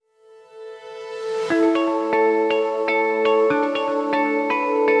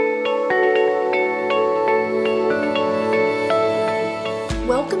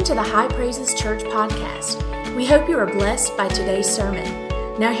to the High Praises Church podcast. We hope you are blessed by today's sermon.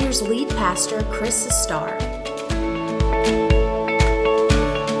 Now here's lead pastor Chris Starr.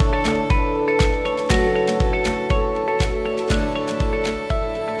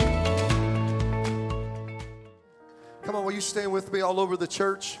 Come on, will you stand with me all over the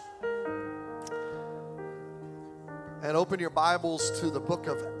church? And open your Bibles to the book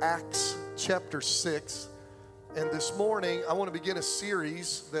of Acts chapter 6. And this morning, I want to begin a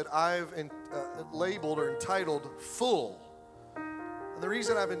series that I've labeled or entitled Full. And the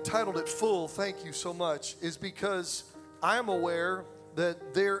reason I've entitled it Full, thank you so much, is because I am aware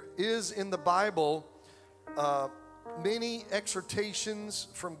that there is in the Bible many exhortations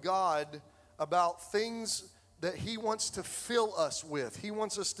from God about things that He wants to fill us with. He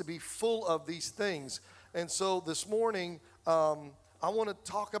wants us to be full of these things. And so this morning, I want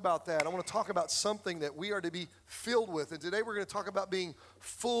to talk about that. I want to talk about something that we are to be filled with. And today we're going to talk about being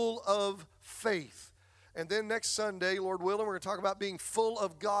full of faith. And then next Sunday, Lord willing, we're going to talk about being full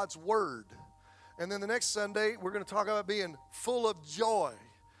of God's Word. And then the next Sunday, we're going to talk about being full of joy.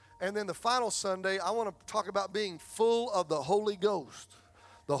 And then the final Sunday, I want to talk about being full of the Holy Ghost,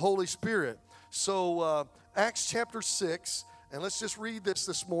 the Holy Spirit. So Acts chapter 6, and let's just read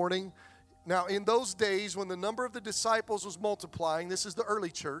this morning. Now, in those days, when the number of the disciples was multiplying, this is the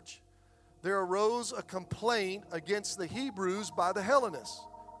early church, there arose a complaint against the Hebrews by the Hellenists,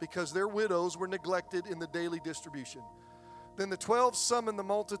 because their widows were neglected in the daily distribution. Then the 12 summoned the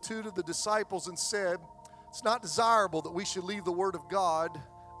multitude of the disciples and said, "It's not desirable that we should leave the word of God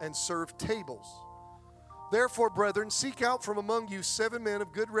and serve tables. Therefore, brethren, seek out from among you 7 men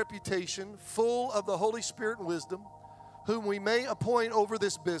of good reputation, full of the Holy Spirit and wisdom, whom we may appoint over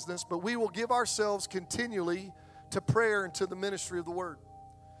this business, but we will give ourselves continually to prayer and to the ministry of the word."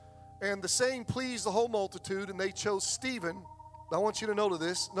 And the saying pleased the whole multitude, and they chose Stephen. I want you to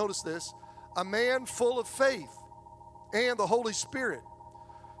notice this, a man full of faith and the Holy Spirit.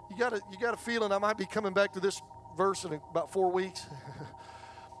 You got a feeling I might be coming back to this verse in about 4 weeks.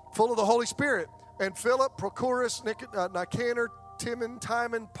 Full of the Holy Spirit. And Philip, Prochorus, Nicanor,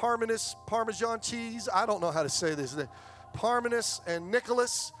 Timon, Parmenas, Parmesan cheese. I don't know how to say this. Parmenas and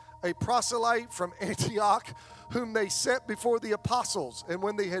Nicholas, a proselyte from Antioch, whom they set before the apostles. And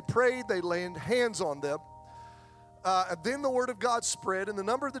when they had prayed, they laid hands on them. Then the word of God spread, and the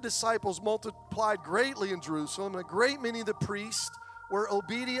number of the disciples multiplied greatly in Jerusalem, and a great many of the priests were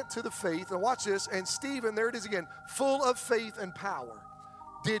obedient to the faith. And watch this, and Stephen, there it is again, full of faith and power,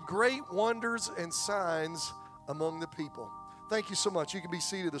 did great wonders and signs among the people. Thank you so much. You can be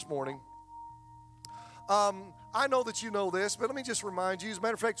seated this morning. I know that you know this, but let me just remind you. As a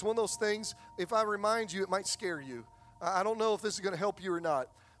matter of fact, it's one of those things, if I remind you, it might scare you. I don't know if this is going to help you or not,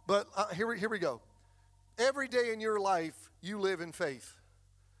 but here we go. Every day in your life, you live in faith.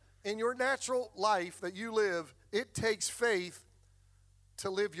 In your natural life that you live, it takes faith to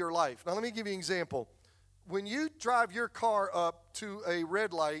live your life. Now, let me give you an example. When you drive your car up to a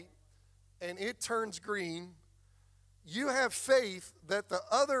red light and it turns green, you have faith that the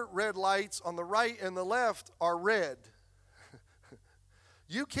other red lights on the right and the left are red.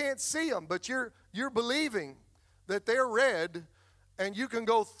 You can't see them, but you're believing that they're red and you can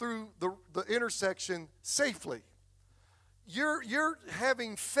go through the intersection safely. You're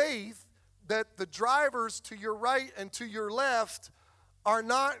having faith that the drivers to your right and to your left are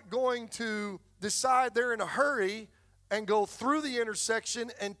not going to decide they're in a hurry and go through the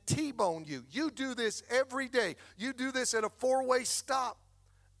intersection and T-bone you. You do this every day. You do this at a 4-way stop.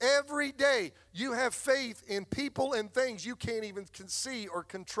 Every day you have faith in people and things you can't even see or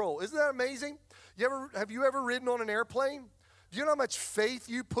control. Isn't that amazing? Have you ever ridden on an airplane? Do you know how much faith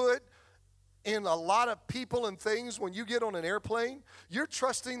you put in a lot of people and things when you get on an airplane? You're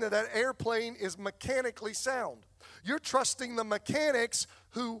trusting that airplane is mechanically sound. You're trusting the mechanics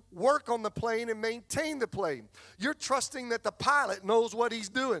who work on the plane and maintain the plane. You're trusting that the pilot knows what he's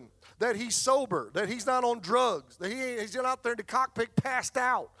doing, that he's sober, that he's not on drugs, that he's not out there in the cockpit passed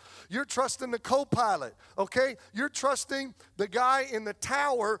out. You're trusting the co-pilot, okay? You're trusting the guy in the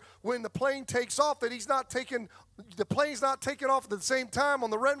tower when the plane takes off, that the plane's not taking off at the same time on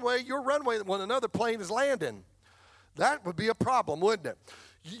the runway, your runway, when another plane is landing. That would be a problem, wouldn't it?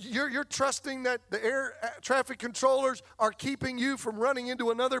 You're trusting that the air traffic controllers are keeping you from running into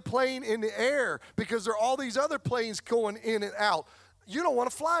another plane in the air because there are all these other planes going in and out. You don't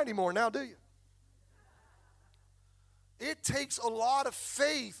want to fly anymore now, do you? It takes a lot of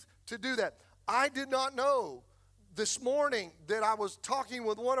faith to do that. I did not know this morning that I was talking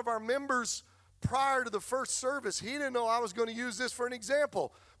with one of our members prior to the first service. He didn't know I was going to use this for an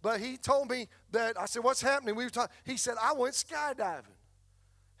example, but he told me that, I said, "What's happening?" We were talking. He said, "I went skydiving."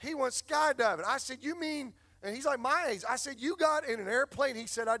 He went skydiving. I said, you mean, and he's like my age. I said, you got in an airplane? He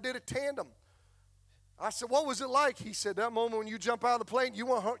said, I did a tandem. I said, what was it like? He said, that moment when you jump out of the plane, you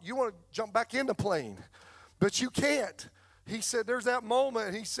want to jump back in the plane, but you can't. He said, there's that moment.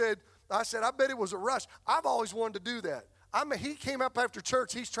 And I said, I bet it was a rush. I've always wanted to do that. He came up after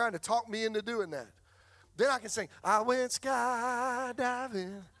church. He's trying to talk me into doing that. Then I can sing, I went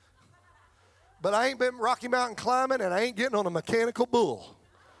skydiving. But I ain't been Rocky Mountain climbing, and I ain't getting on a mechanical bull.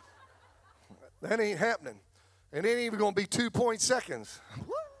 That ain't happening. And it ain't even going to be 2 seconds.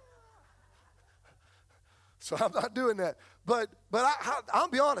 So I'm not doing that. But I'll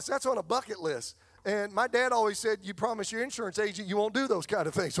be honest, that's on a bucket list. And my dad always said, you promise your insurance agent you won't do those kind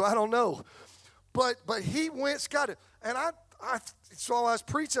of things. So I don't know. But he went skydiving. And so I was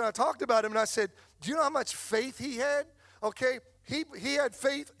preaching, I talked about him, and I said, do you know how much faith he had? Okay, he had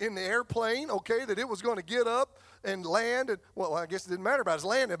faith in the airplane, okay, that it was going to get up and land. And well, I guess it didn't matter about his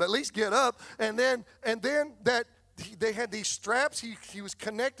landing, but at least get up. And then that they had these straps. He was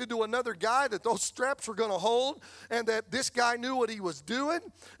connected to another guy that those straps were going to hold, and that this guy knew what he was doing,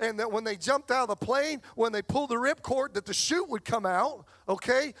 and that when they jumped out of the plane, when they pulled the ripcord, that the chute would come out,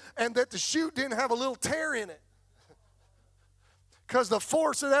 okay, and that the chute didn't have a little tear in it. Because the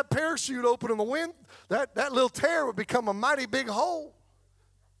force of that parachute opening the wind, that little tear would become a mighty big hole.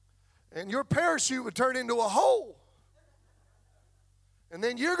 And your parachute would turn into a hole. And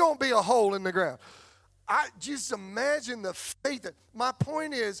then you're going to be a hole in the ground. I just imagine the faith. My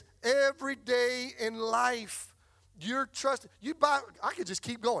point is, every day in life, you're trusting. I could just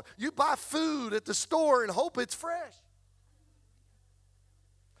keep going. You buy food at the store and hope it's fresh.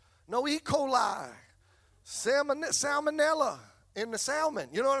 No E. coli, salmonella in the salmon.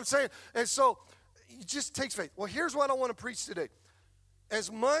 You know what I'm saying? And so it just takes faith. Well, here's what I want to preach today. As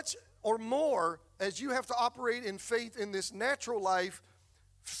much or more as you have to operate in faith in this natural life,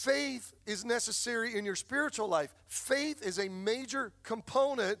 faith is necessary in your spiritual life. Faith is a major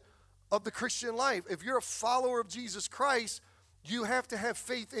component of the Christian life. If you're a follower of Jesus Christ, you have to have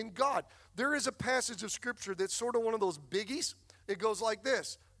faith in God. There is a passage of Scripture that's sort of one of those biggies. It goes like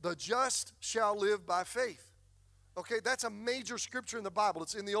this: the just shall live by faith. Okay, that's a major scripture in the Bible.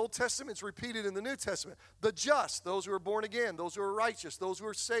 It's in the Old Testament. It's repeated in the New Testament. The just, those who are born again, those who are righteous, those who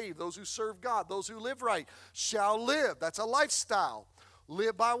are saved, those who serve God, those who live right, shall live. That's a lifestyle.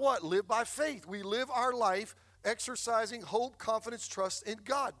 Live by what? Live by faith. We live our life exercising hope, confidence, trust in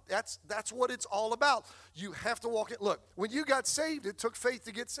God. That's what it's all about. You have to walk it. Look, when you got saved, it took faith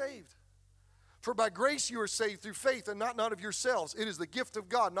to get saved. For by grace you are saved through faith, and not of yourselves. It is the gift of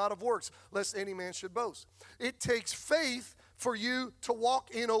God, not of works, lest any man should boast. It takes faith for you to walk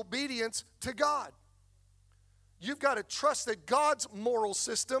in obedience to God. You've got to trust that God's moral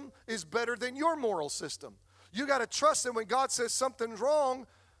system is better than your moral system. You got to trust that when God says something's wrong,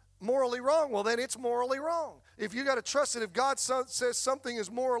 morally wrong, well, then it's morally wrong. If you got to trust that if God says something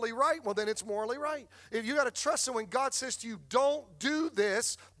is morally right, well, then it's morally right. If you got to trust that when God says to you, don't do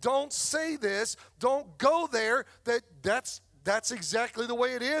this, don't say this, don't go there, that's exactly the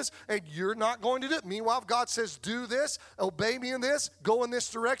way it is, and you're not going to do it. Meanwhile, if God says, do this, obey me in this, go in this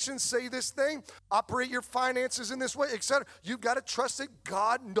direction, say this thing, operate your finances in this way, etc., you've got to trust that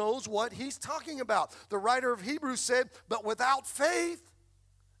God knows what he's talking about. The writer of Hebrews said, but without faith,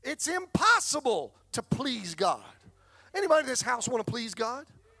 it's impossible to please God. Anybody in this house want to please God?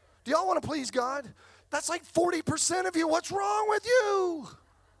 Do y'all want to please God? That's like 40% of you. What's wrong with you?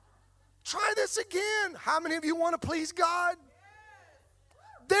 Try this again. How many of you want to please God?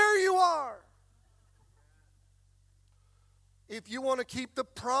 There you are. If you want to keep the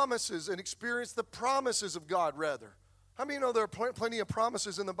promises and experience the promises of God, rather. How many of you know there are plenty of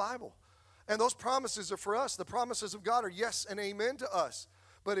promises in the Bible? And those promises are for us. The promises of God are yes and amen to us.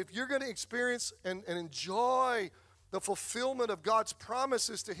 But if you're going to experience and enjoy the fulfillment of God's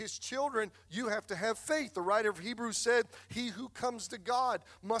promises to his children, you have to have faith. The writer of Hebrews said, he who comes to God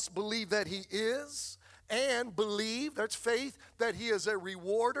must believe that he is, and believe, that's faith, that he is a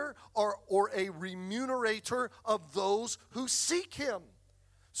rewarder or a remunerator of those who seek him.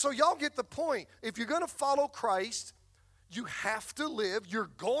 So y'all get the point. If you're going to follow Christ, you have to live, you're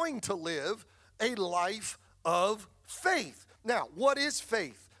going to live a life of faith. Now, what is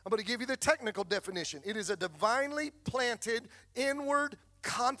faith? I'm going to give you the technical definition. It is a divinely planted inward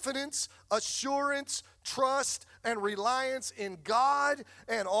confidence, assurance, trust, and reliance in God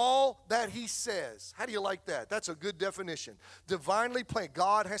and all that He says. How do you like that? That's a good definition. Divinely planned.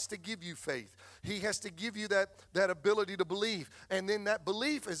 God has to give you faith. He has to give you that ability to believe. And then that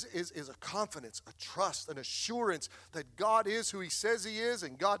belief is a confidence, a trust, an assurance that God is who He says He is,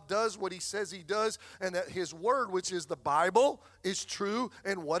 and God does what He says He does, and that His Word, which is the Bible, is true,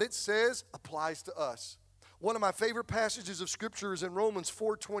 and what it says applies to us. One of my favorite passages of Scripture is in Romans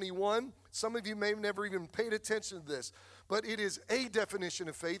 4:21. Some of you may have never even paid attention to this, but it is a definition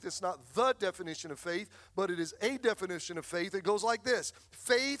of faith. It's not the definition of faith, but it is a definition of faith. It goes like this.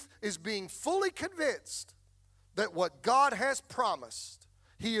 Faith is being fully convinced that what God has promised,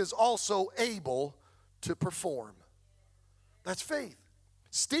 He is also able to perform. That's faith.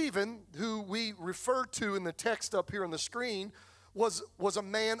 Stephen, who we refer to in the text up here on the screen, was a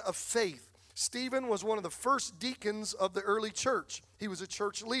man of faith. Stephen was one of the first deacons of the early church. He was a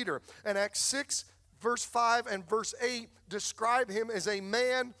church leader. And Acts 6, verse 5 and verse 8 describe him as a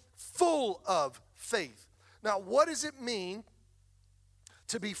man full of faith. Now, what does it mean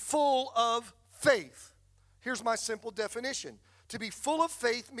to be full of faith? Here's my simple definition. To be full of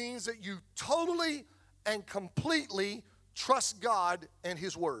faith means that you totally and completely trust God and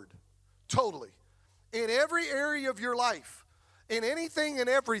His Word. Totally. In every area of your life, in anything and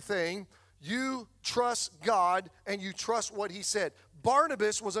everything, you trust God and you trust what He said.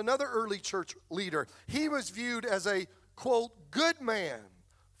 Barnabas was another early church leader. He was viewed as a, quote, good man,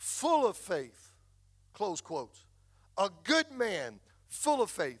 full of faith, close quotes. A good man, full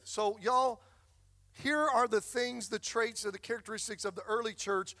of faith. So, y'all, here are the things, the traits, or the characteristics of the early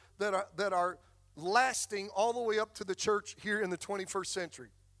church that are lasting all the way up to the church here in the 21st century.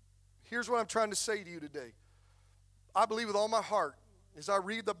 Here's what I'm trying to say to you today. I believe with all my heart, as I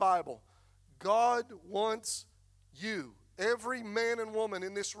read the Bible, God wants you, every man and woman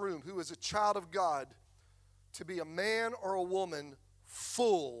in this room who is a child of God, to be a man or a woman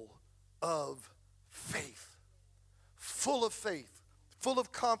full of faith. Full of faith. Full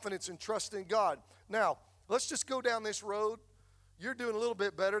of confidence and trust in God. Now, let's just go down this road. You're doing a little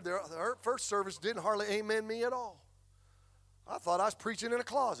bit better. The first service didn't hardly amen me at all. I thought I was preaching in a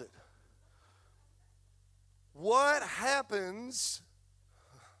closet. What happens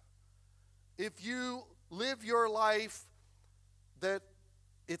if you live your life that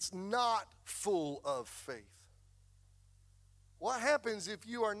it's not full of faith? What happens if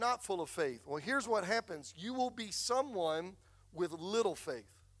you are not full of faith? Well, here's what happens. You will be someone with little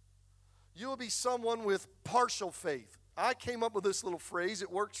faith. You will be someone with partial faith. I came up with this little phrase.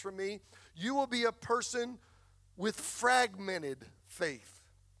 It works for me. You will be a person with fragmented faith.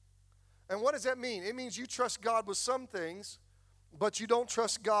 And what does that mean? It means you trust God with some things, but you don't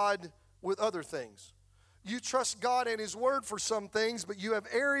trust God with other things. You trust God and His Word for some things, but you have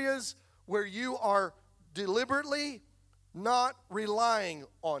areas where you are deliberately not relying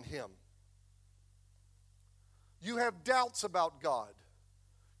on Him. You have doubts about God.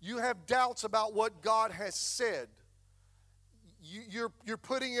 You have doubts about what God has said. You're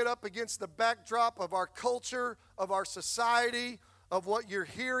putting it up against the backdrop of our culture, of our society, of what you're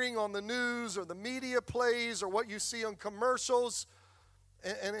hearing on the news or the media plays or what you see on commercials.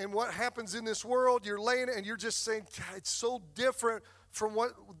 And what happens in this world, you're laying it and you're just saying, God, it's so different from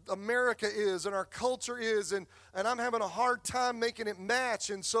what America is and our culture is, and I'm having a hard time making it match.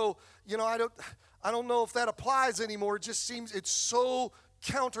 And so, I don't know if that applies anymore. It just seems it's so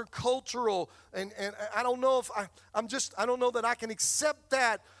countercultural, and I don't know if I don't know that I can accept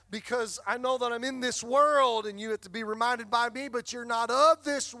that, because I know that I'm in this world, and you have to be reminded by me, but you're not of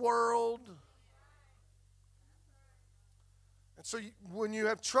this world. And so when you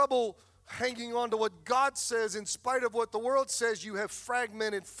have trouble hanging on to what God says in spite of what the world says, you have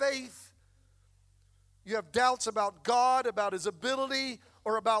fragmented faith. You have doubts about God, about His ability,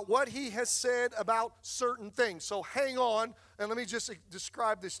 or about what He has said about certain things. So hang on, and let me just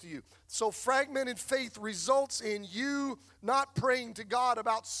describe this to you. So fragmented faith results in you not praying to God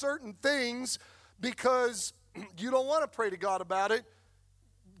about certain things because you don't want to pray to God about it.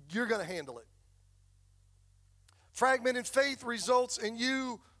 You're going to handle it. Fragmented faith results in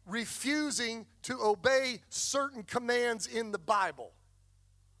you refusing to obey certain commands in the Bible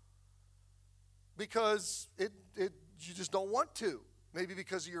because you just don't want to. Maybe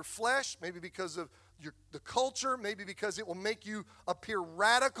because of your flesh, maybe because of the culture, maybe because it will make you appear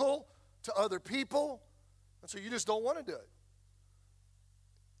radical to other people, and so you just don't want to do it.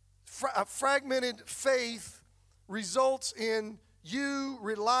 A fragmented faith results in you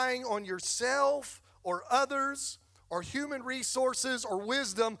relying on yourself or others or human resources or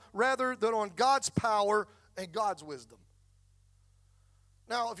wisdom rather than on God's power and God's wisdom.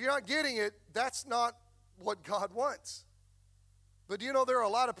 Now, if you're not getting it, that's not what God wants. But do you know there are a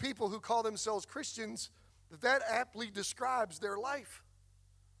lot of people who call themselves Christians that aptly describes their life?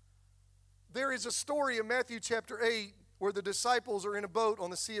 There is a story in Matthew chapter 8 where the disciples are in a boat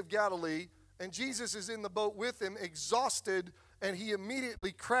on the Sea of Galilee, and Jesus is in the boat with them, exhausted, and he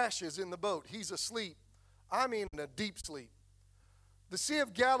immediately crashes in the boat. He's asleep. I mean, in a deep sleep. The Sea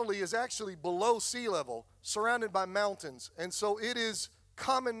of Galilee is actually below sea level, surrounded by mountains, and so it is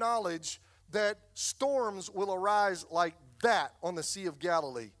common knowledge that storms will arise like that on the Sea of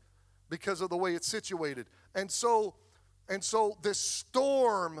Galilee because of the way it's situated. And so this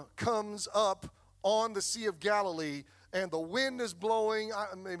storm comes up on the Sea of Galilee, and the wind is blowing,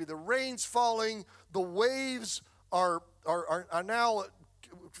 maybe the rain's falling, the waves are now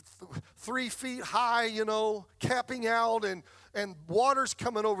 3 feet high, capping out, and water's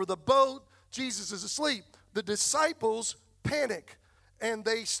coming over the boat. Jesus is asleep. The disciples panic, and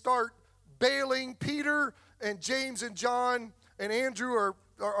they start bailing. Peter and James and John and Andrew are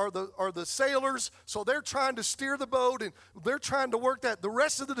the sailors, so they're trying to steer the boat, and they're trying to work that. The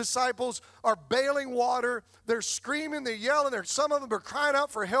rest of the disciples are bailing water. They're screaming, they're yelling. Some of them are crying out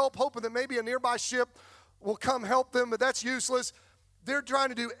for help, hoping that maybe a nearby ship will come help them, but that's useless. They're trying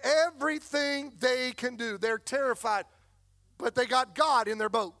to do everything they can do. They're terrified, but they got God in their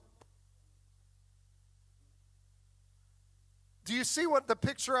boat. Do you see what the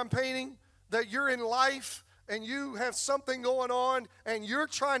picture I'm painting? That you're in life and you have something going on and you're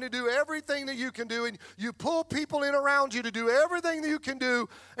trying to do everything that you can do, and you pull people in around you to do everything that you can do.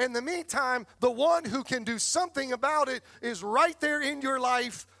 In the meantime, the one who can do something about it is right there in your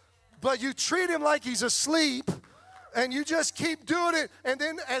life, but you treat him like he's asleep and you just keep doing it. And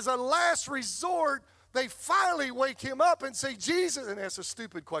then as a last resort, they finally wake him up and say, Jesus, and that's a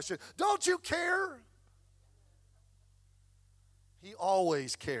stupid question, don't you care? He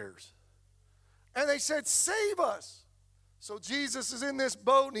always cares. And they said, save us. So Jesus is in this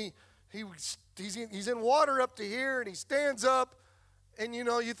boat, and he's in water up to here, and he stands up, and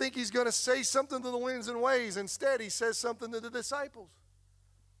you think he's going to say something to the winds and waves. Instead, he says something to the disciples.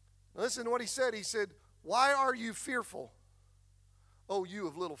 Listen to what he said. He said, why are you fearful, O you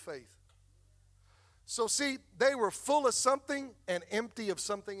of little faith? So see, they were full of something and empty of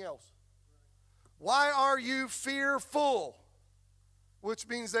something else. Why are you fearful? Which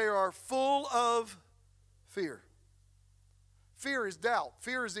means they are full of fear. Fear is doubt.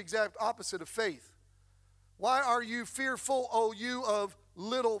 Fear is the exact opposite of faith. Why are you fearful, O you of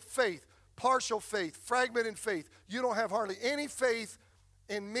little faith? Partial faith, fragmented faith. You don't have hardly any faith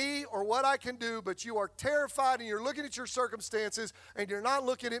in me or what I can do, but you are terrified and you're looking at your circumstances and you're not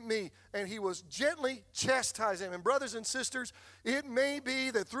looking at me. And he was gently chastising him. And brothers and sisters, it may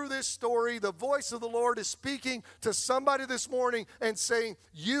be that through this story, the voice of the Lord is speaking to somebody this morning and saying,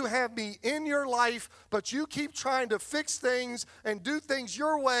 you have me in your life, but you keep trying to fix things and do things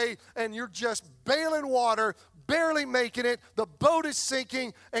your way, and you're just bailing water, barely making it. The boat is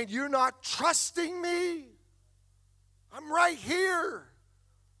sinking, and you're not trusting me. I'm right here.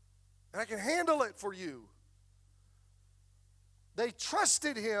 And I can handle it for you. They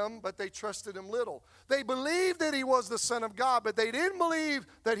trusted him, but they trusted him little. They believed that he was the Son of God, but they didn't believe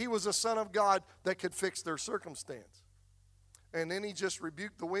that he was the Son of God that could fix their circumstance. And then he just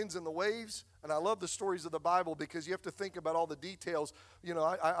rebuked the winds and the waves. And I love the stories of the Bible because you have to think about all the details. I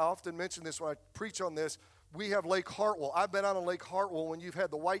often mention this when I preach on this. We have Lake Hartwell. I've been out on Lake Hartwell when you've had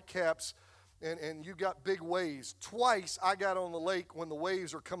the whitecaps and you got big waves. Twice I got on the lake when the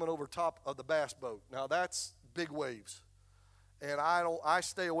waves are coming over top of the bass boat. Now that's big waves. And I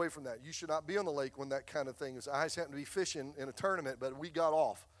stay away from that. You should not be on the lake when that kind of thing is. I just happened to be fishing in a tournament, but we got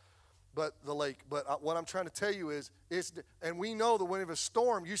off the lake. But what I'm trying to tell you is, and we know that when you have a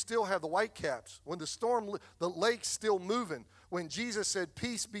storm, you still have the whitecaps. When the lake's still moving. When Jesus said,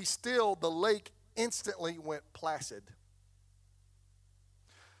 peace be still, the lake instantly went placid.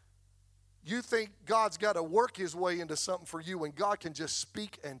 You think God's got to work his way into something for you when God can just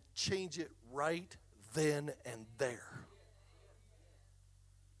speak and change it right then and there.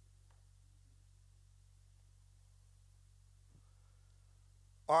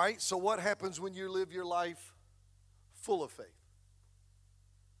 All right, so what happens when you live your life full of faith?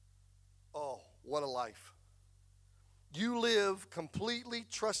 Oh, what a life. You live completely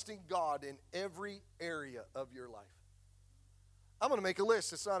trusting God in every area of your life. I'm going to make a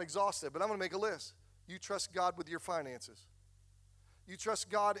list. It's not exhaustive, but I'm going to make a list. You trust God with your finances. You trust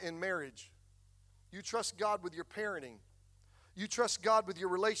God in marriage. You trust God with your parenting. You trust God with your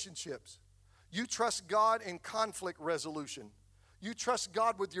relationships. You trust God in conflict resolution. You trust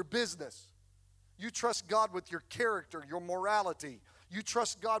God with your business. You trust God with your character, your morality. You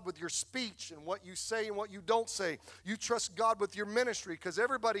trust God with your speech and what you say and what you don't say. You trust God with your ministry, because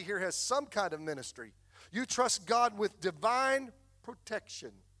everybody here has some kind of ministry. You trust God with divine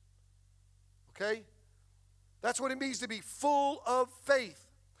protection. Okay? That's what it means to be full of faith.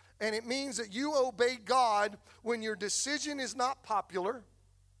 And it means that you obey God when your decision is not popular,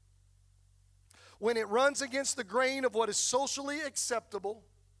 when it runs against the grain of what is socially acceptable,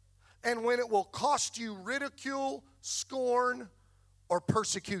 and when it will cost you ridicule, scorn, or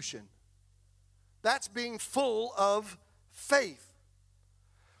persecution. That's being full of faith.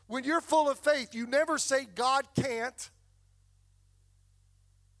 When you're full of faith, you never say God can't,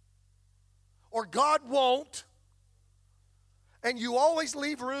 or God won't, and you always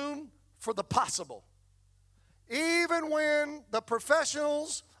leave room for the possible. Even when the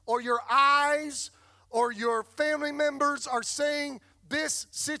professionals or your eyes or your family members are saying this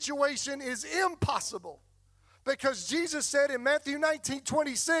situation is impossible. Because Jesus said in Matthew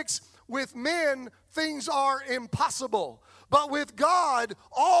 19:26, with men things are impossible, but with God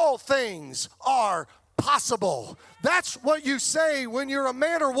all things are possible. That's what you say when you're a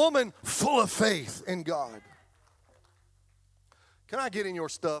man or woman full of faith in God. Can I get in your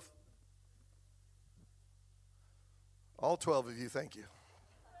stuff? All 12 of you, thank you.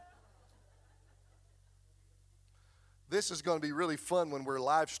 This is going to be really fun when we're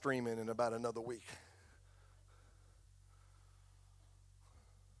live streaming in about another week.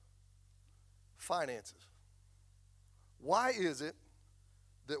 Finances. Why is it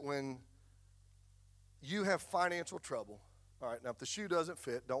that when you have financial trouble, all right, now if the shoe doesn't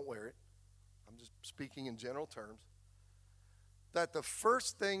fit, don't wear it. I'm just speaking in general terms. That the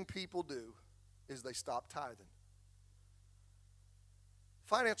first thing people do is they stop tithing.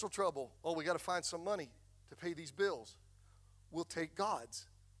 Financial trouble. Oh, we got to find some money to pay these bills. We'll take God's.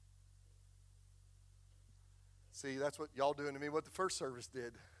 See, that's what y'all doing to me, what the first service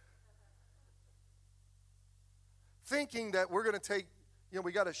did. Thinking that we're going to take,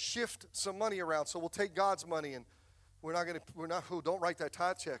 we got to shift some money around, so we'll take God's money, and don't write that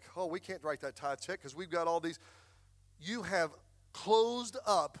tithe check. Oh, we can't write that tithe check because we've got all these. You have closed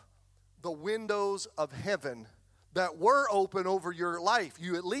up the windows of heaven that were open over your life.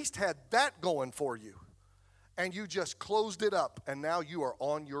 You at least had that going for you. And you just closed it up, and now you are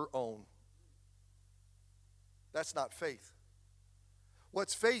on your own. That's not faith.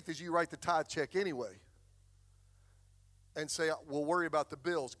 What's faith is you write the tithe check anyway and say, we'll worry about the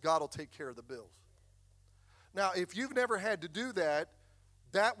bills. God will take care of the bills. Now, if you've never had to do that,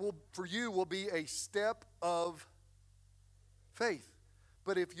 that will, for you, will be a step of faith.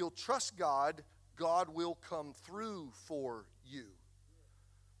 But if you'll trust God, God will come through for you.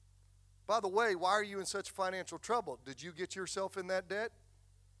 By the way, why are you in such financial trouble? Did you get yourself in that debt?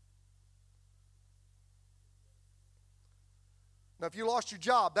 Now, if you lost your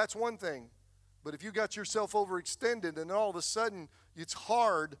job, that's one thing. But if you got yourself overextended and all of a sudden it's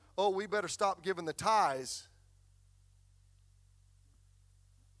hard, oh, we better stop giving the tithes.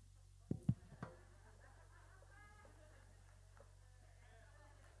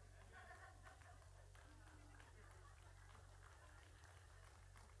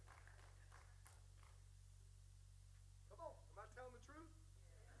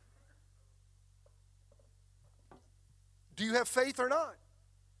 Do you have faith or not?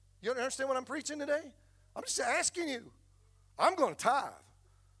 You understand what I'm preaching today? I'm just asking you. I'm going to tithe.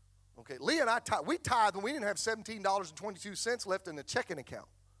 Okay, Leah and I tithe. We tithe when we didn't have $17.22 left in the checking account.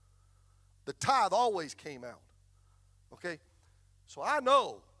 The tithe always came out. Okay? So I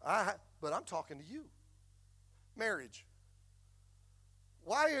know, but I'm talking to you. Marriage.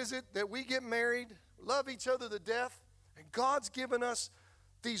 Why is it that we get married, love each other to death, and God's given us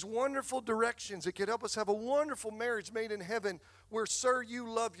these wonderful directions that could help us have a wonderful marriage made in heaven where, sir, you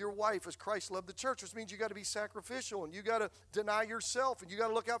love your wife as Christ loved the church, which means you got to be sacrificial and you got to deny yourself and you got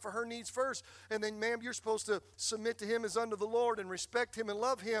to look out for her needs first. And then, ma'am, you're supposed to submit to him as unto the Lord and respect him and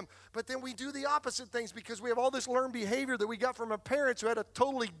love him. But then we do the opposite things because we have all this learned behavior that we got from our parents who had a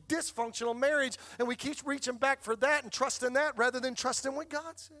totally dysfunctional marriage, and we keep reaching back for that and trusting that rather than trusting what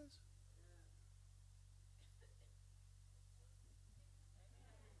God says.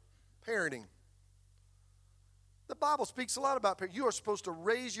 Parenting. The Bible speaks a lot about parenting. You are supposed to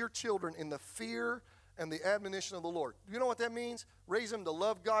raise your children in the fear and the admonition of the Lord. You know what that means? Raise them to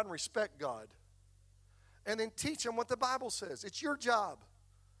love God and respect God. And then teach them what the Bible says. It's your job.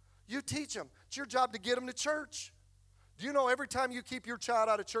 You teach them. It's your job to get them to church. Do you know every time you keep your child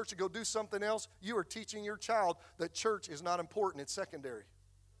out of church and go do something else, you are teaching your child that church is not important, it's secondary.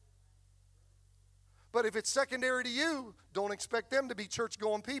 But if it's secondary to you, don't expect them to be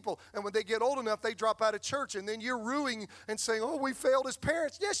church-going people. And when they get old enough, they drop out of church. And then you're ruining and saying, oh, we failed as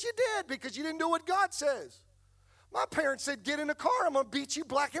parents. Yes, you did, because you didn't do what God says. My parents said, get in the car. I'm going to beat you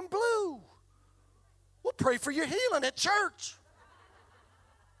black and blue. We'll pray for your healing at church.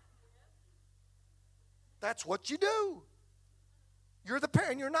 That's what you do. You're the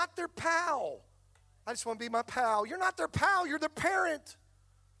parent. You're not their pal. I just want to be my pal. You're not their pal. You're their parent.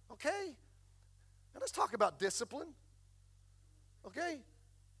 Okay? Now let's talk about discipline. Okay?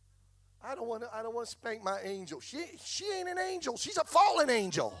 I don't want to spank my angel. She ain't an angel. She's a fallen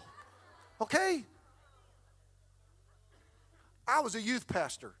angel. Okay? I was a youth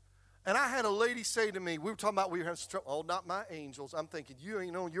pastor, and I had a lady say to me, we were talking about we were having oh, not my angels. I'm thinking, you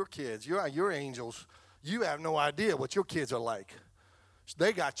ain't know your kids. Your angels. You have no idea what your kids are like.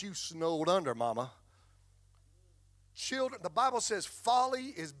 They got you snowed under, mama. Children, the Bible says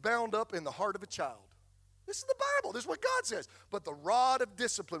folly is bound up in the heart of a child. This is the Bible. This is what God says. But the rod of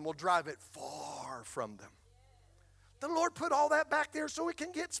discipline will drive it far from them. The Lord put all that back there so it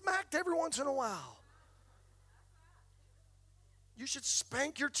can get smacked every once in a while. You should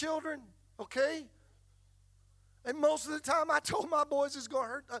spank your children, okay? And most of the time I told my boys it's going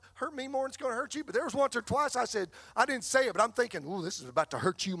to hurt me more than it's going to hurt you. But there was once or twice I said, I didn't say it, but I'm thinking, ooh, this is about to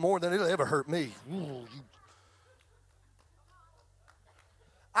hurt you more than it'll ever hurt me. Ooh,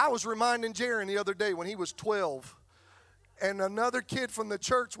 I was reminding Jaron the other day when he was 12, and another kid from the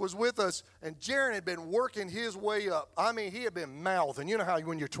church was with us, and Jaron had been working his way up. I mean, he had been mouthing. You know how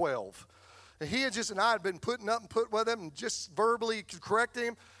when you're 12. And he had and I had been putting up and put with him and just verbally correcting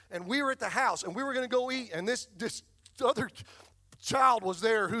him. And we were at the house, and we were going to go eat, and this other child was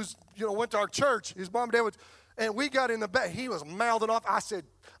there who's, went to our church. His mom and dad was, and we got in the back. He was mouthing off. I said,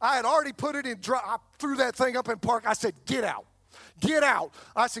 I had already put it in dry. I threw that thing up in park. I said, get out. Get out.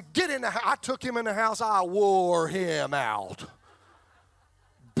 I said, get in the house. I took him in the house. I wore him out.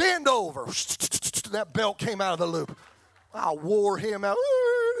 Bend over. That belt came out of the loop. I wore him out.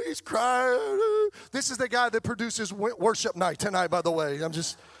 He's crying. This is the guy that produces worship night tonight, by the way.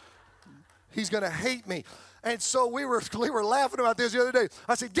 He's going to hate me. And so we were laughing about this the other day.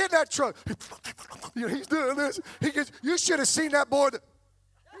 I said, get in that truck. He's doing this. He gets, you should have seen that boy.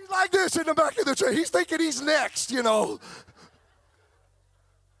 He's like this in the back of the truck. He's thinking he's next,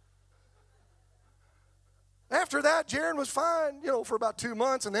 After that, Jaron was fine, for about 2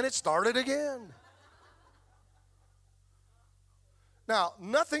 months, and then it started again. Now,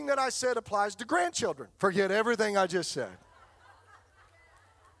 nothing that I said applies to grandchildren. Forget everything I just said.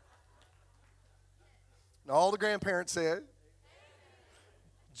 And all the grandparents said.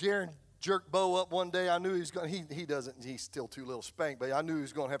 Jaron jerked Bo up one day. I knew he was going to, he's still too little spank, but I knew he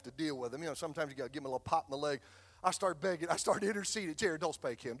was going to have to deal with him. Sometimes you got to give him a little pop in the leg. I started begging. I started interceding. Jaron, don't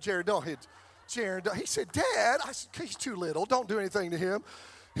spank him. Jaron, don't hit. Jaron, he said, Dad, he's too little. Don't do anything to him.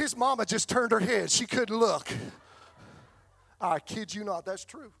 His mama just turned her head. She couldn't look. I kid you not, that's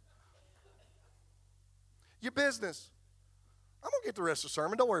true. Your business. I'm going to get the rest of the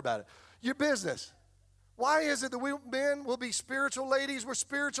sermon. Don't worry about it. Your business. Why is it that we men will be spiritual ladies? We're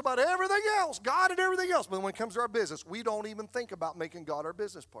spiritual about everything else, God and everything else. But when it comes to our business, we don't even think about making God our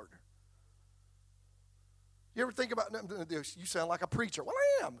business partner. You ever think about, you sound like a preacher. Well,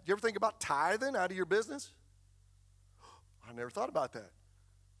 I am. You ever think about tithing out of your business? I never thought about that.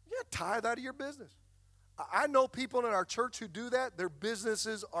 Yeah, tithe out of your business. I know people in our church who do that. Their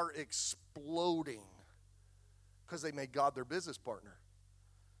businesses are exploding because they made God their business partner.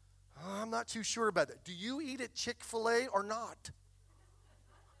 I'm not too sure about that. Do you eat at Chick-fil-A or not?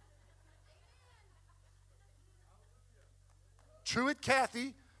 Truett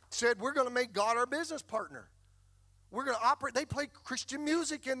Cathy said, we're going to make God our business partner. We're going to operate. They play Christian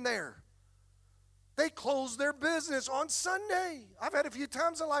music in there. They close their business on Sunday. I've had a few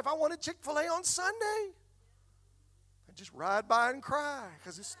times in life I wanted Chick-fil-A on Sunday. I just ride by and cry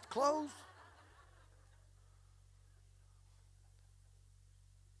because it's closed.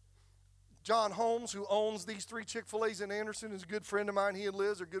 John Holmes, who owns these 3 Chick-fil-A's in Anderson, is a good friend of mine. He and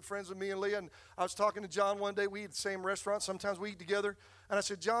Liz are good friends with me and Leah. And I was talking to John one day. We eat at the same restaurant. Sometimes we eat together. And I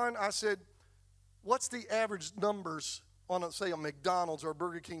said, John, what's the average numbers on, say, a McDonald's or a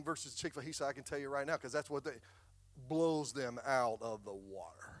Burger King versus Chick-fil-A? He said, I can tell you right now because that's what blows them out of the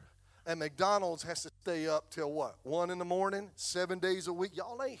water. And McDonald's has to stay up till what? 1 in the morning, 7 days a week.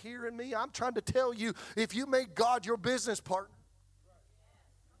 Y'all ain't hearing me. I'm trying to tell you, if you make God your business partner,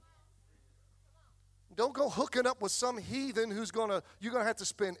 don't go hooking up with some heathen you're going to have to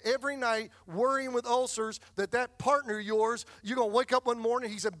spend every night worrying with ulcers that partner of yours, you're going to wake up one morning,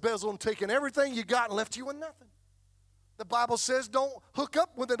 he's embezzled and taken everything you got and left you with nothing. The Bible says don't hook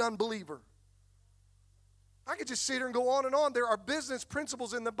up with an unbeliever. I could just sit here and go on and on. There are business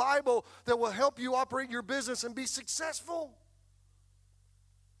principles in the Bible that will help you operate your business and be successful.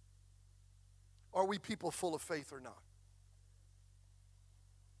 Are we people full of faith or not?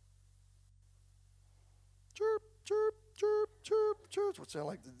 Chirp, chirp, chirp, chirp, chirp. What's that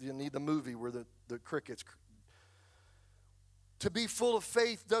like? You need the movie where the crickets. To be full of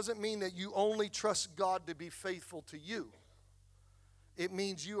faith doesn't mean that you only trust God to be faithful to you. It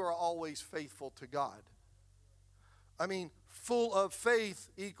means you are always faithful to God. I mean, full of faith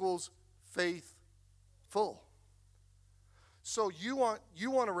equals faithful. So you want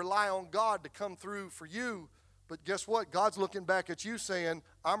to rely on God to come through for you, but guess what? God's looking back at you saying,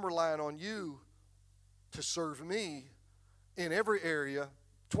 I'm relying on you to serve me in every area,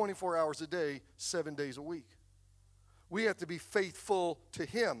 24 hours a day, 7 days a week. We have to be faithful to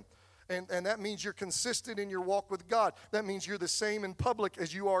Him. And that means you're consistent in your walk with God. That means you're the same in public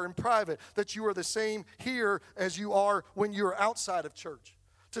as you are in private. That you are the same here as you are when you're outside of church.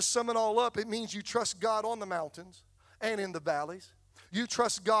 To sum it all up, it means you trust God on the mountains and in the valleys. You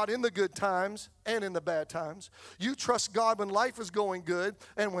trust God in the good times and in the bad times. You trust God when life is going good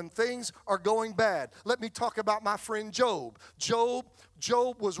and when things are going bad. Let me talk about my friend Job.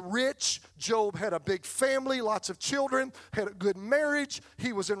 Job was rich. Job had a big family, lots of children, had a good marriage.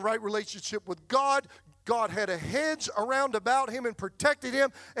 He was in right relationship with God. God had a hedge around about him and protected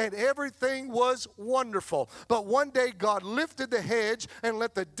him, and everything was wonderful. But one day God lifted the hedge and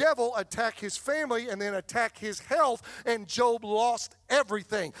let the devil attack his family and then attack his health, and Job lost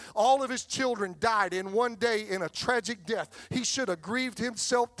everything. All of his children died in one day in a tragic death. He should have grieved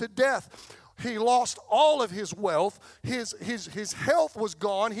himself to death. He lost all of his wealth. His health was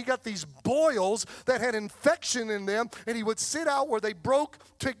gone. He got these boils that had infection in them, and he would sit out where they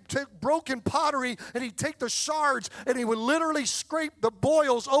take broken pottery, and he'd take the shards, and he would literally scrape the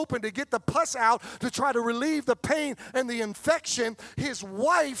boils open to get the pus out to try to relieve the pain and the infection. His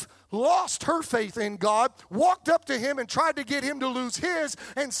wife lost her faith in God, walked up to him and tried to get him to lose his,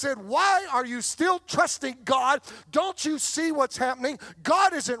 and said, why are you still trusting God? Don't you see what's happening?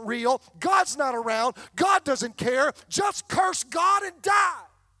 God isn't real. God's not around. God doesn't care. Just curse God and die.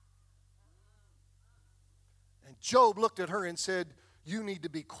 And Job looked at her and said, you need to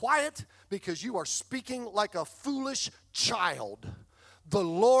be quiet because you are speaking like a foolish child. The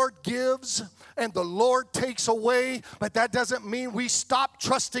Lord gives and the Lord takes away, but that doesn't mean we stop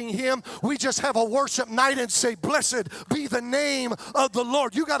trusting Him. We just have a worship night and say, blessed be the name of the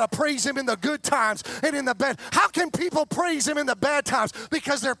Lord. You got to praise Him in the good times and in the bad. How can people praise Him in the bad times?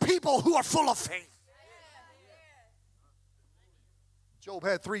 Because they're people who are full of faith. Job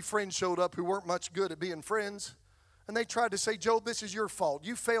had 3 friends showed up who weren't much good at being friends. And they tried to say, Job, this is your fault.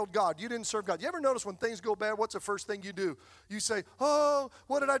 You failed God. You didn't serve God. You ever notice when things go bad, what's the first thing you do? You say, oh,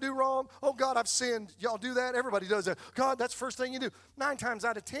 what did I do wrong? Oh, God, I've sinned. Y'all do that? Everybody does that. God, that's the first thing you do. 9 times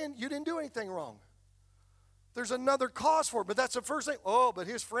out of 10, you didn't do anything wrong. There's another cause for it, but that's the first thing. Oh, but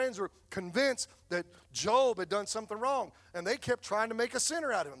his friends were convinced that Job had done something wrong, and they kept trying to make a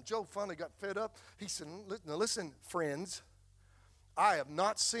sinner out of him. Job finally got fed up. He said, listen, friends, I have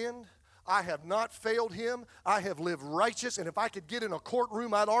not sinned. I have not failed Him. I have lived righteous, and if I could get in a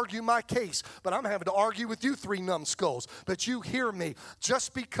courtroom, I'd argue my case. But I'm having to argue with you 3 numbskulls. But you hear me.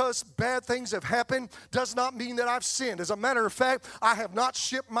 Just because bad things have happened does not mean that I've sinned. As a matter of fact, I have not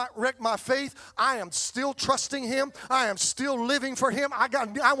wrecked my faith. I am still trusting Him. I am still living for Him.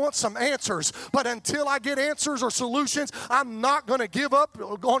 I want some answers. But until I get answers or solutions, I'm not going to give up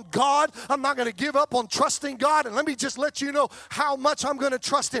on God. I'm not going to give up on trusting God. And let me just let you know how much I'm going to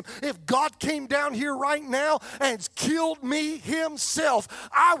trust Him. If God came down here right now and killed me Himself,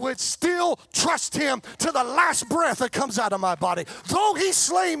 I would still trust Him to the last breath that comes out of my body. Though He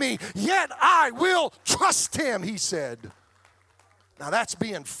slay me, yet I will trust Him, He said. Now that's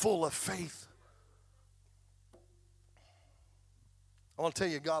being full of faith. I want to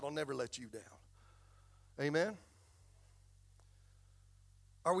tell you, God will never let you down. Amen?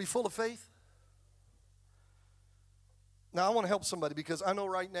 Are we full of faith? Now, I want to help somebody because I know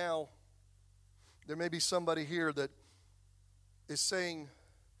right now there may be somebody here that is saying,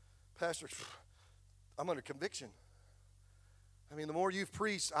 Pastor, I'm under conviction. I mean, the more you've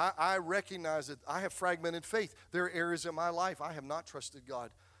preached, I recognize that I have fragmented faith. There are areas in my life I have not trusted God.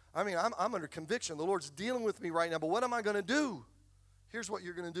 I mean, I'm under conviction. The Lord's dealing with me right now, but what am I going to do? Here's what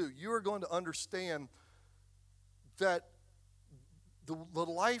you're going to do. You are going to understand that the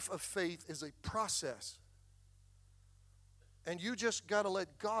life of faith is a process. And you just got to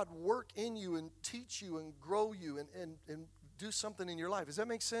let God work in you and teach you and grow you and do something in your life. Does that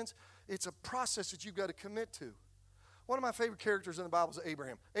make sense? It's a process that you've got to commit to. One of my favorite characters in the Bible is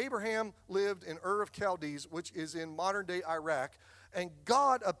Abraham. Abraham lived in Ur of Chaldees, which is in modern-day Iraq, and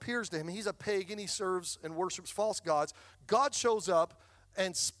God appears to him. He's a pagan. He serves and worships false gods. God shows up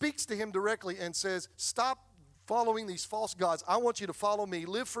and speaks to him directly and says, stop following these false gods. I want you to follow me,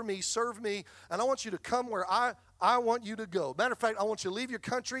 live for me, serve me, and I want you to come where I want you to go. Matter of fact, I want you to leave your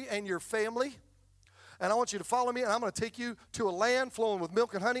country and your family, and I want you to follow me, and I'm going to take you to a land flowing with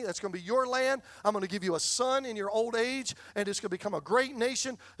milk and honey. That's going to be your land. I'm going to give you a son in your old age, and it's going to become a great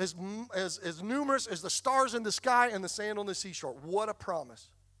nation as numerous as the stars in the sky and the sand on the seashore. What a promise.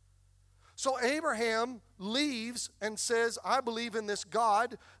 So Abraham leaves and says, I believe in this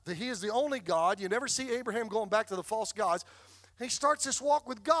God, that he is the only God. You never see Abraham going back to the false gods. He starts this walk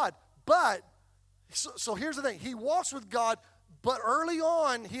with God. But, so here's the thing. He walks with God, but early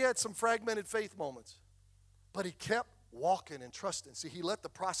on, he had some fragmented faith moments. But he kept walking and trusting. See, he let the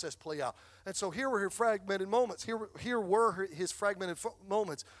process play out. And so here were his fragmented moments. Here were his fragmented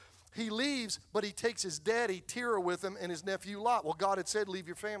moments. He leaves, but he takes his daddy, Terah, with him and his nephew, Lot. Well, God had said, leave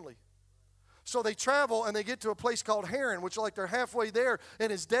your family. So they travel, and they get to a place called Haran, which like they're halfway there. And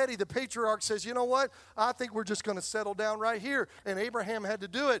his daddy, the patriarch, says, you know what? I think we're just going to settle down right here. And Abraham had to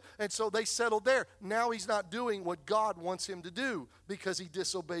do it. And so they settled there. Now he's not doing what God wants him to do because he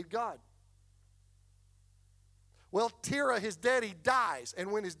disobeyed God. Well, Terah, his daddy, dies.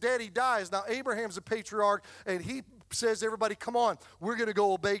 And when his daddy dies, now Abraham's a patriarch, and he says, everybody, come on, we're going to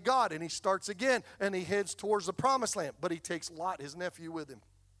go obey God. And he starts again, and he heads towards the promised land. But he takes Lot, his nephew, with him.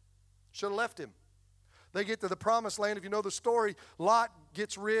 Should have left him. They get to the promised land. If you know the story, Lot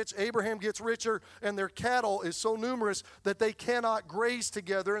gets rich, Abraham gets richer, and their cattle is so numerous that they cannot graze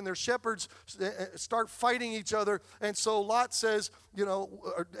together, and their shepherds start fighting each other. And so Lot says,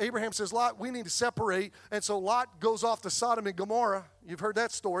 Abraham says, Lot, we need to separate. And so Lot goes off to Sodom and Gomorrah. You've heard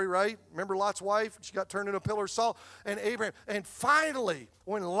that story, right? Remember Lot's wife? She got turned into a pillar of salt. And Abraham. And finally,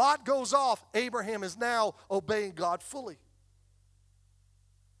 when Lot goes off, Abraham is now obeying God fully.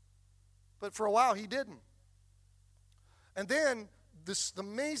 But for a while, he didn't. And then the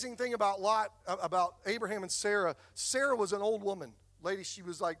amazing thing about Abraham and Sarah was an old woman. Lady, she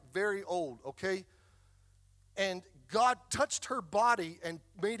was like very old, okay? And God touched her body and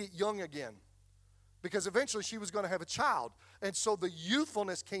made it young again. Because eventually she was going to have a child. And so the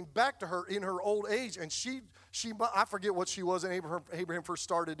youthfulness came back to her in her old age. And she I forget what she was, and Abraham first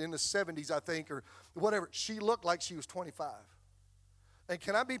started in the 70s, I think, or whatever. She looked like she was 25. And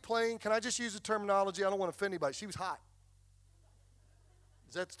can I be plain? Can I just use the terminology? I don't want to offend anybody. She was hot.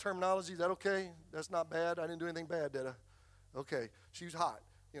 Is that the terminology? Is that okay? That's not bad. I didn't do anything bad, did I? Okay. She was hot,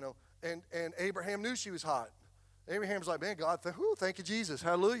 And Abraham knew she was hot. Abraham's like, man, God, thank you, Jesus.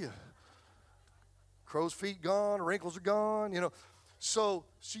 Hallelujah. Crow's feet gone, wrinkles are gone,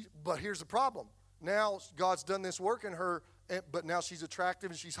 but here's the problem. Now God's done this work in her, but now she's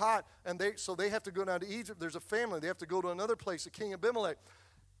attractive and she's hot, and they have to go down to Egypt. There's a family. They have to go to another place, the king Abimelech.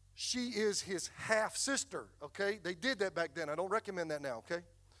 She is his half-sister, okay? They did that back then. I don't recommend that now, okay?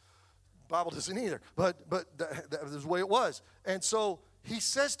 The Bible doesn't either, but that was the way it was. And so he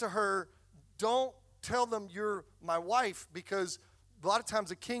says to her, don't tell them you're my wife, because a lot of times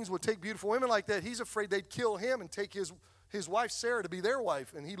the kings would take beautiful women like that. He's afraid they'd kill him and take his wife Sarah to be their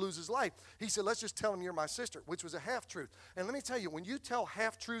wife, and he'd lose his life. He said, let's just tell them you're my sister, which was a half-truth. And let me tell you, when you tell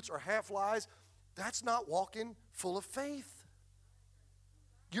half-truths or half-lies, that's not walking full of faith.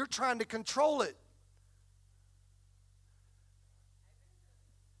 You're trying to control it.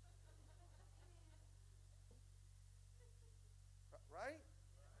 Right?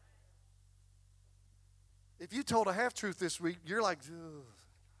 If you told a half-truth this week, you're like,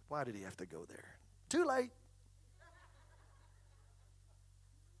 why did he have to go there? Too late.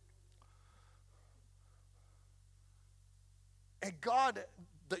 And God,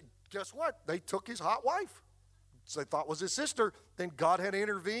 guess what? They took his hot wife. So they thought was his sister. Then God had to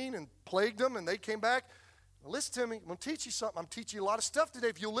intervene and plagued them, and they came back. Now listen to me. I'm going to teach you something. I'm teaching you a lot of stuff today.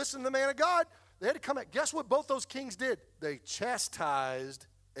 If you'll listen to the man of God, they had to come back. Guess what both those kings did? They chastised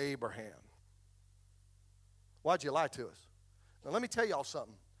Abraham. Why'd you lie to us? Now let me tell y'all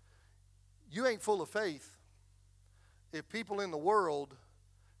something. You ain't full of faith if people in the world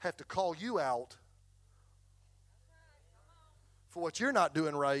have to call you out for what you're not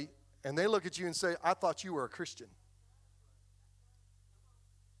doing right, and they look at you and say, I thought you were a Christian.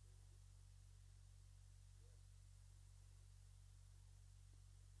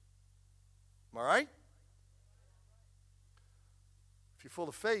 Am I right? If you're full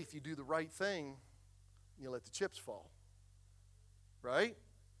of faith, you do the right thing, and you let the chips fall. Right?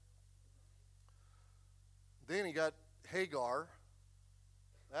 Then he got Hagar,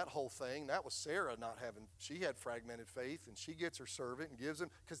 that whole thing, that was Sarah she had fragmented faith, and she gets her servant and gives him,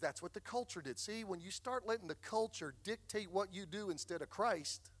 because that's what the culture did. See, when you start letting the culture dictate what you do instead of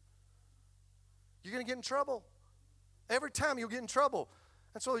Christ, you're going to get in trouble. Every time you'll get in trouble.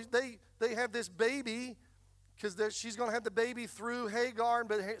 And so they have this baby, because she's going to have the baby through Hagar,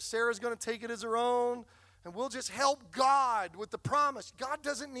 but Sarah's going to take it as her own, and we'll just help God with the promise. God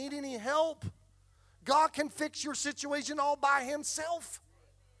doesn't need any help. God can fix your situation all by himself.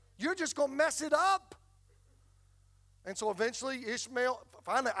 You're just going to mess it up. And so eventually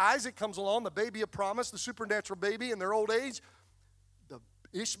finally Isaac comes along, the baby of promise, the supernatural baby in their old age.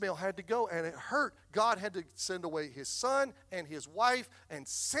 Ishmael had to go, and it hurt. God had to send away his son and his wife and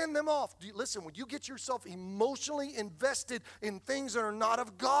send them off. Listen, when you get yourself emotionally invested in things that are not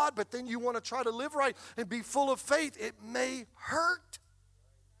of God, but then you want to try to live right and be full of faith, it may hurt.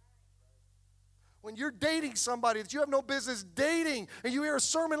 When you're dating somebody that you have no business dating, and you hear a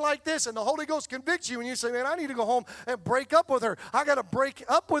sermon like this, and the Holy Ghost convicts you, and you say, man, I need to go home and break up with her. I got to break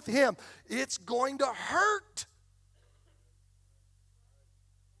up with him. It's going to hurt.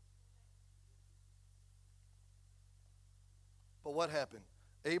 But what happened?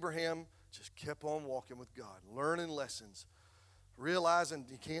 Abraham just kept on walking with God, learning lessons, realizing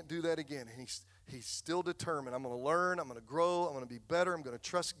he can't do that again. And he's still determined. I'm going to learn. I'm going to grow. I'm going to be better. I'm going to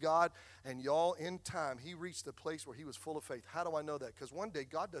trust God. And y'all, in time, he reached a place where he was full of faith. How do I know that? Because one day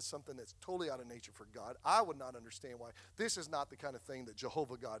God does something that's totally out of nature for God. I would not understand why. This is not the kind of thing that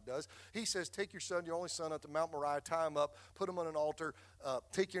Jehovah God does. He says, take your son, your only son, up to Mount Moriah, tie him up, put him on an altar,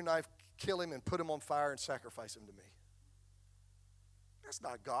 take your knife, kill him, and put him on fire and sacrifice him to me. That's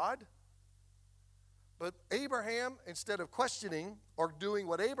not God. But Abraham, instead of questioning or doing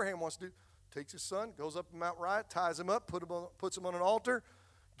what Abraham wants to do, takes his son, goes up to Mount Moriah, ties him up, puts him on an altar,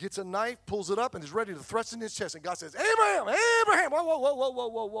 gets a knife, pulls it up, and is ready to thrust in his chest. And God says, Abraham,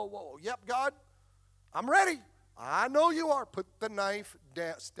 whoa. Yep, God, I'm ready. I know you are. Put the knife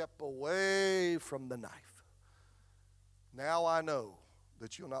down. Step away from the knife. Now I know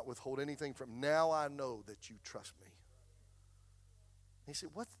that you'll not withhold anything from. Now I know that you trust me. He said,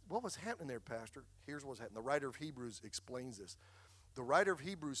 what was happening there, Pastor? Here's what's happening. The writer of Hebrews explains this. The writer of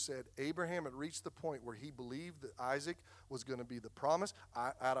Hebrews said Abraham had reached the point where he believed that Isaac was going to be the promise.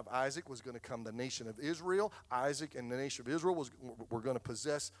 Out of Isaac was going to come the nation of Israel. Isaac and the nation of Israel were going to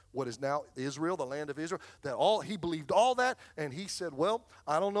possess what is now Israel, the land of Israel. He believed all that, and he said, well,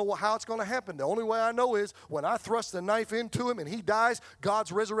 I don't know how it's going to happen. The only way I know is when I thrust the knife into him and he dies,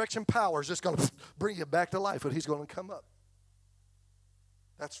 God's resurrection power is just going to bring him back to life, and he's going to come up.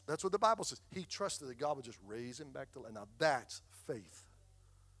 That's what the Bible says. He trusted that God would just raise him back to life. Now that's faith.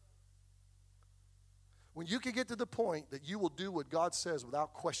 When you can get to the point that you will do what God says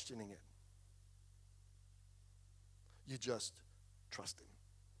without questioning it, you just trust him.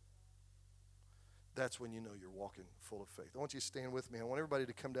 That's when you know you're walking full of faith. I want you to stand with me. I want everybody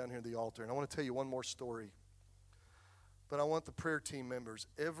to come down here to the altar, and I want to tell you one more story. But I want the prayer team members,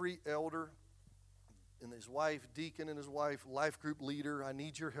 every elder and his wife, deacon and his wife, life group leader, I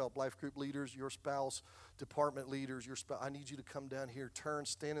need your help. Life group leaders, your spouse, department leaders, your spouse, I need you to come down here, turn,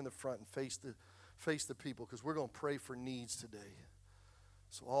 stand in the front, and face the people, because we're going to pray for needs today.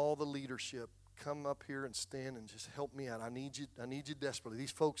 So all the leadership, come up here and stand and just help me out. I need you desperately.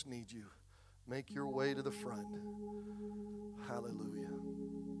 These folks need you. Make your way to the front. Hallelujah.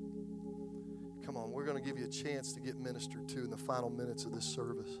 Come on, we're going to give you a chance to get ministered to in the final minutes of this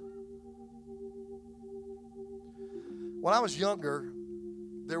service. When I was younger,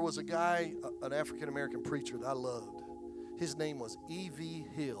 there was a guy, an African-American preacher that I loved. His name was E.V.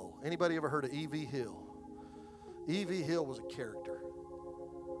 Hill. Anybody ever heard of E.V. Hill? E.V. Hill was a character.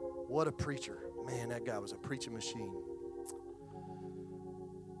 What a preacher. Man, that guy was a preaching machine.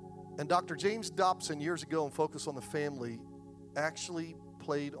 And Dr. James Dobson, years ago in Focus on the Family, actually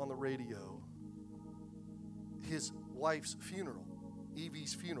played on the radio his wife's funeral,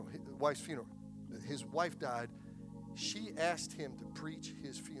 E.V.'s funeral, his wife's funeral. His wife died. She asked him to preach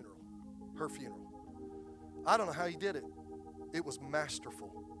his funeral, her funeral. I don't know how he did it. It was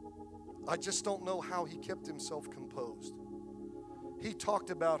masterful. I just don't know how he kept himself composed. He talked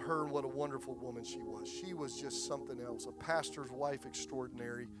about her and what a wonderful woman she was. She was just something else, a pastor's wife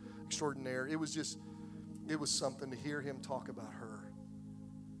extraordinaire. It was something to hear him talk about her.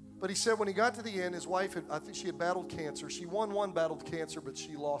 But he said when he got to the end, his wife, I think she had battled cancer. She won one battle of cancer, but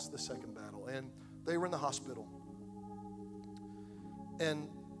she lost the second battle. And they were in the hospital. And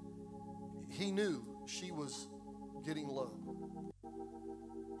he knew she was getting low.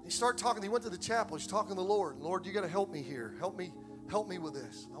 He started talking. He went to the chapel. He's talking to the Lord. Lord, you got to help me here. Help me with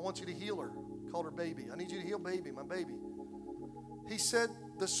this. I want you to heal her. Called her baby. I need you to heal baby, my baby. He said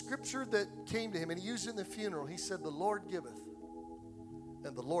the scripture that came to him, and he used it in the funeral, he said, the Lord giveth,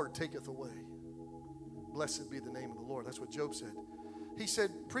 and the Lord taketh away. Blessed be the name of the Lord. That's what Job said. He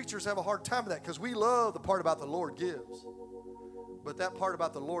said, preachers have a hard time with that because we love the part about the Lord gives. But that part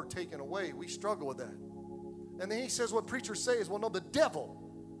about the Lord taking away, we struggle with that. And then he says what preachers say is, well, no, the devil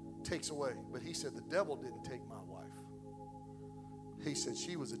takes away. But he said, the devil didn't take my wife. He said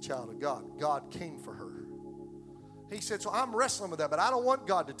she was a child of God. God came for her. He said, so I'm wrestling with that, but I don't want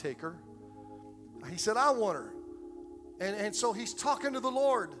God to take her. He said, I want her. And so he's talking to the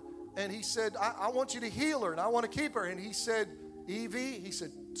Lord. And he said, I want you to heal her, and I want to keep her. And he said, Evie, he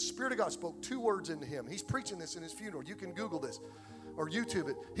said, the Spirit of God spoke 2 words into him. He's preaching this in his funeral. You can Google this or YouTube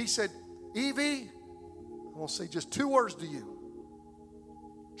it. He said, Evie, I'm going to say just 2 words to you.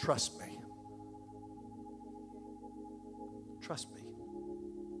 Trust me. Trust me.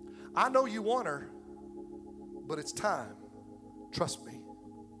 I know you want her, but it's time. Trust me.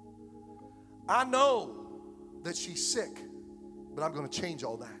 I know that she's sick, but I'm going to change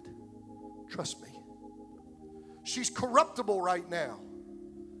all that. Trust me. She's corruptible right now,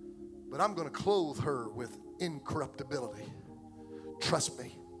 but I'm going to clothe her with incorruptibility. Trust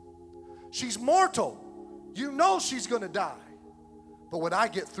me. She's mortal. You know she's going to die. But when I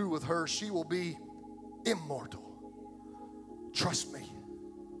get through with her, she will be immortal. Trust me.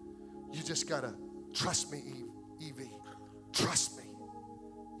 You just got to trust me, Evie. Trust me.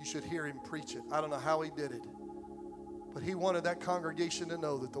 You should hear him preach it. I don't know how he did it. But he wanted that congregation to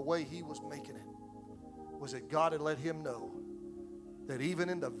know that the way he was making it was that God had let him know that even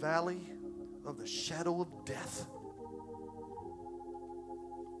in the valley of the shadow of death,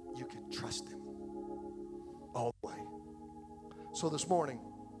 you can trust him all the way. So this morning,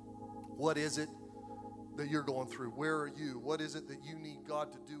 what is it that you're going through? Where are you? What is it that you need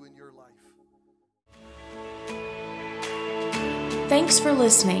God to do in your life? Thanks for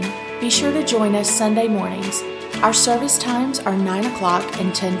listening. Be sure to join us Sunday mornings. Our service times are 9 o'clock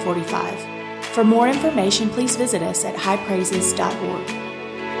and 10:45. For more information, please visit us at highpraises.org.